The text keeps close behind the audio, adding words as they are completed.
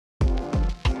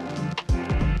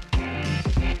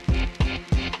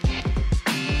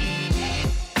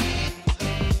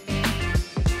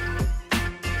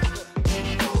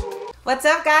What's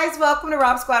up, guys? Welcome to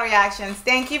Rob Squad Reactions.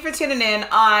 Thank you for tuning in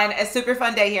on a super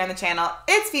fun day here on the channel.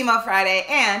 It's Female Friday,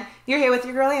 and you're here with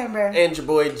your girl Amber. And your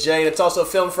boy Jane. It's also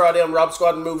Film Friday on Rob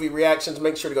Squad Movie Reactions.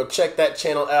 Make sure to go check that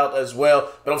channel out as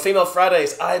well. But on Female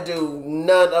Fridays, I do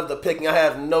none of the picking. I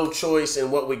have no choice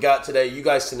in what we got today. You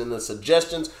guys send in the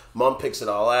suggestions. Mom picks it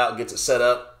all out, gets it set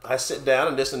up. I sit down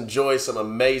and just enjoy some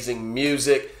amazing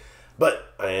music.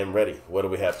 But I am ready. What do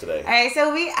we have today? All right,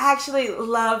 so we actually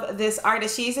love this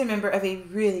artist. She's a member of a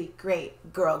really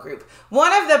great girl group.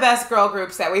 One of the best girl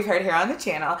groups that we've heard here on the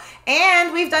channel.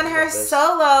 And we've done her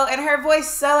solo, and her voice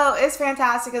solo is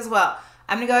fantastic as well.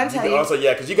 I'm going to go ahead and tell you. Also,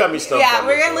 yeah, because you got me stumped. Yeah,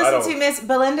 we're going to listen to Miss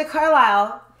Belinda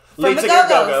Carlisle from the Go-Go's.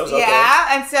 Go-Go's. Okay. Yeah,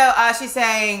 and so she's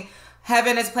saying,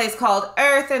 Heaven is a place called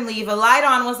Earth, and Leave a Light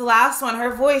On was the last one.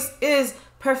 Her voice is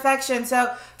perfection.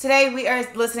 So today we are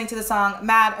listening to the song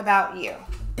Mad About You.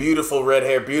 Beautiful red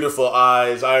hair, beautiful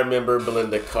eyes. I remember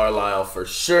Belinda Carlisle for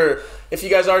sure. If you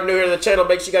guys are new here to the channel,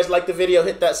 make sure you guys like the video,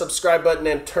 hit that subscribe button,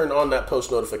 and turn on that post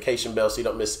notification bell so you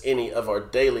don't miss any of our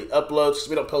daily uploads. Because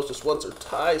we don't post this once or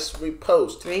twice, we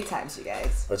post 3 times, you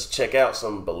guys. Let's check out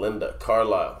some Belinda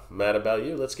Carlisle. Mad About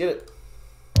You. Let's get it.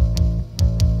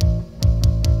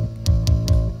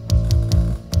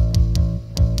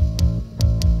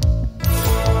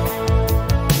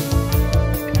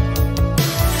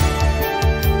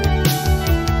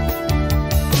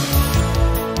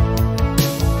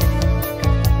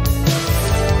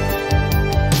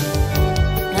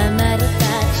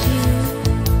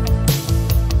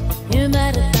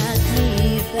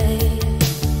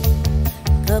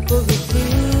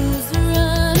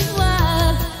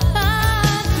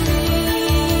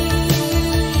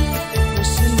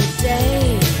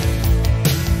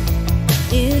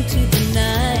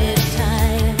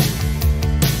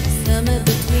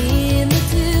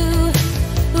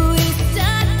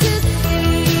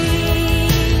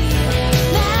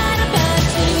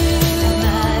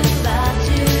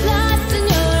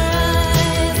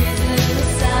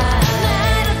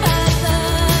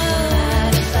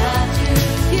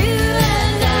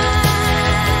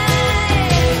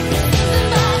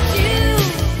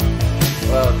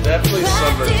 Definitely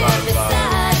summertime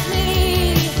vibe.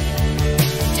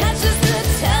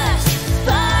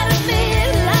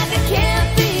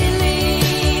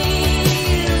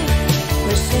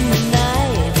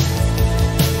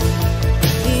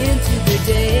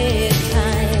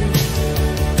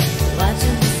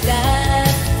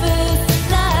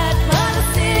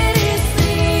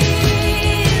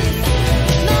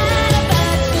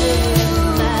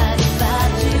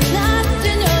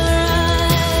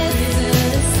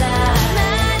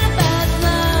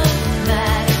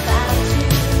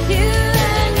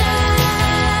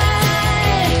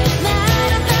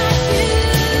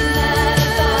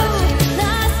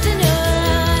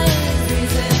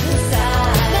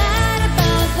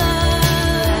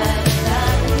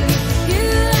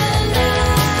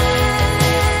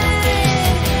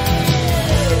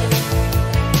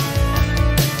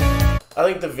 I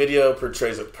think the video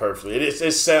portrays it perfectly.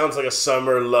 It sounds like a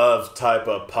summer love type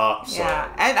of pop song.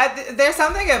 Yeah, and there's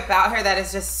something about her that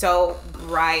is just so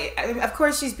bright. I mean, of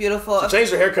course she's beautiful. She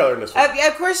changed her hair color in this one.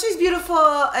 Of course she's beautiful.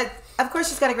 Of course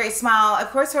she's got a great smile. Of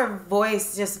course her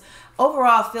voice just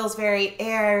overall feels very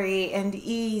airy and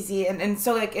easy, and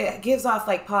so like it gives off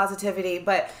like positivity.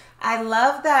 But I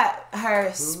love that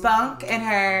her spunk and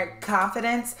her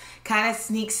confidence kind of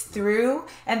sneaks through,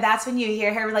 and that's when you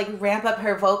hear her like ramp up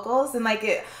her vocals, and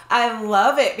like I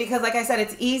love it because like I said,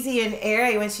 it's easy and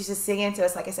airy when she's just singing to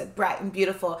us, like I said, bright and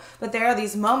beautiful. But there are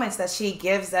these moments that she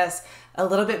gives us a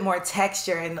little bit more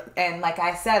texture and like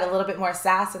I said, a little bit more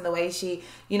sass in the way she,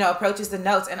 you know, approaches the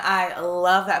notes, and I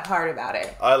love that part about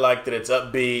it. I like that it's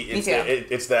upbeat. Me too.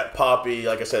 It's that poppy,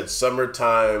 like I said,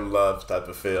 summertime love type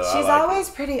of feel. She's always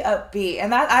pretty upbeat,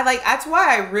 and that's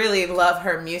why I really love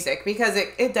her music, because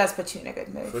it does put you in a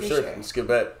good mood. For sure. Let's get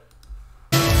back.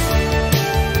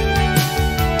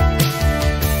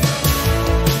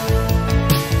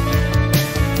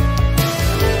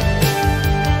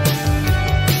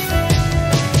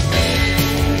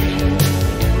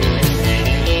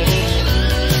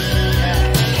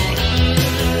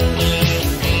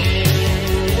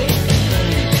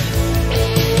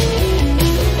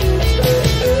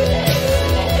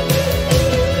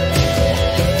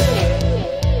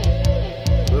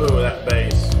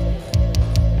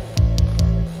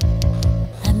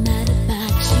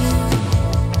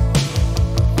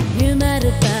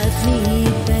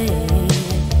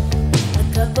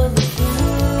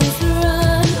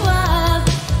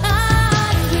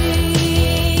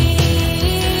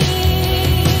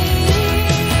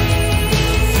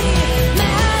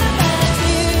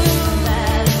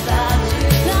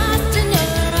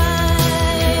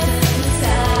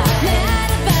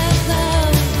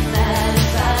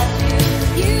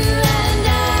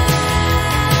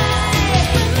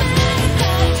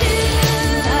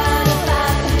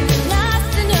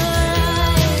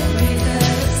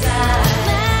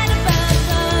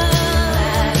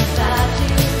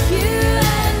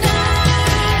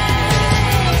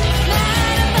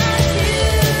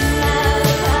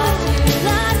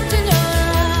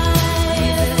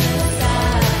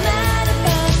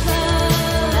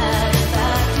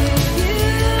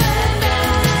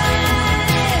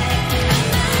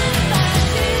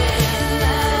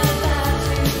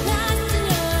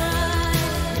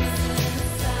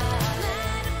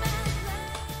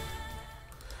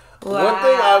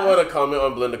 want to comment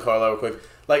on Belinda Carlisle real quick.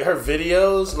 Like her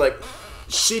videos, like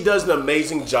she does an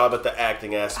amazing job at the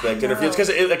acting aspect, and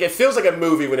it feels like a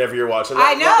movie whenever you're watching.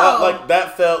 I know, like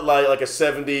that felt like a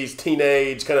 '70s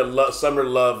teenage kind of summer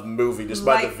love movie just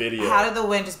by the video. How did the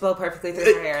wind just blow perfectly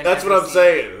through her hair? That's what I'm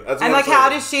saying. How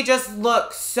does she just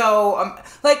look so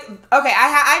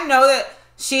I know that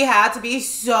she had to be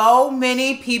so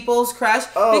many people's crush.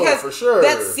 Because for sure.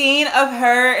 That scene of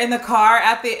her in the car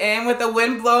at the end with the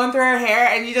wind blowing through her hair,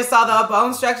 and you just saw the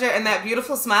bone structure and that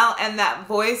beautiful smile and that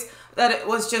voice. That it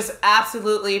was just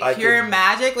absolutely pure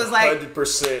magic. Was like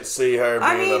 100% see her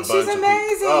being a bunch she's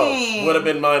amazing. Would have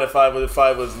been mine if I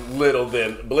was little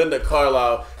then. Belinda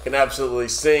Carlisle can absolutely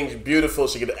sing. She's beautiful.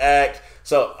 She can act.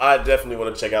 So I definitely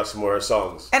want to check out some more of her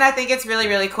songs. And I think it's really,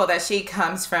 really cool that she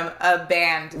comes from a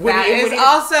band the band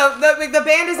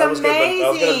is amazing. I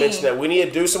was going to mention that. We need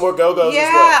to do some more Go-Go's as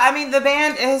well. Yeah, I mean, the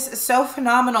band is so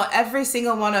phenomenal. Every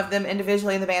single one of them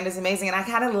individually in the band is amazing. And I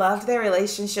kind of loved their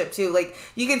relationship, too. Like,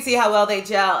 you can see how well they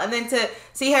gel. And then to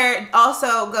see her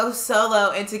also go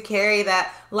solo and to carry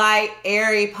that light,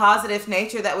 airy, positive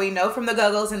nature that we know from the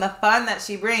Go-Go's and the fun that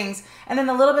she brings. And then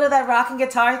a little bit of that rock and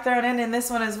guitar thrown in this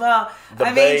one as well.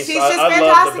 She's just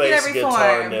fantastic in every guitar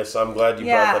form. In this. I'm glad you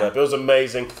brought that up. It was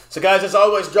amazing. So guys, as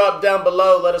always, drop down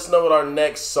below. Let us know what our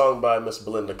next song by Miss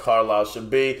Belinda Carlisle should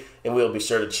be, and we'll be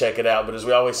sure to check it out. But as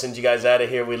we always send you guys out of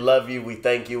here, we love you, we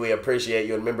thank you, we appreciate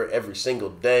you, and remember every single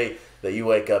day that you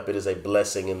wake up, it is a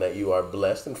blessing and that you are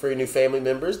blessed. And for your new family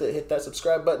members that hit that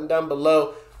subscribe button down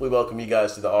below, we welcome you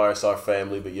guys to the RSR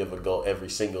family, but you have a goal every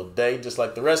single day, just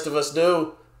like the rest of us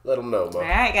do. Let them know, Mom. All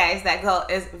right, guys, that goal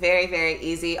is very, very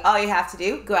easy. All you have to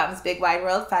do, go out in this big wide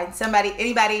world, find somebody,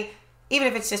 anybody, even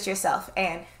if it's just yourself,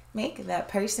 and make that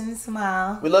person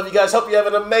smile. We love you guys. Hope you have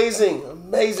an amazing,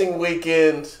 amazing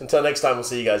weekend. Until next time, we'll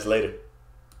see you guys later.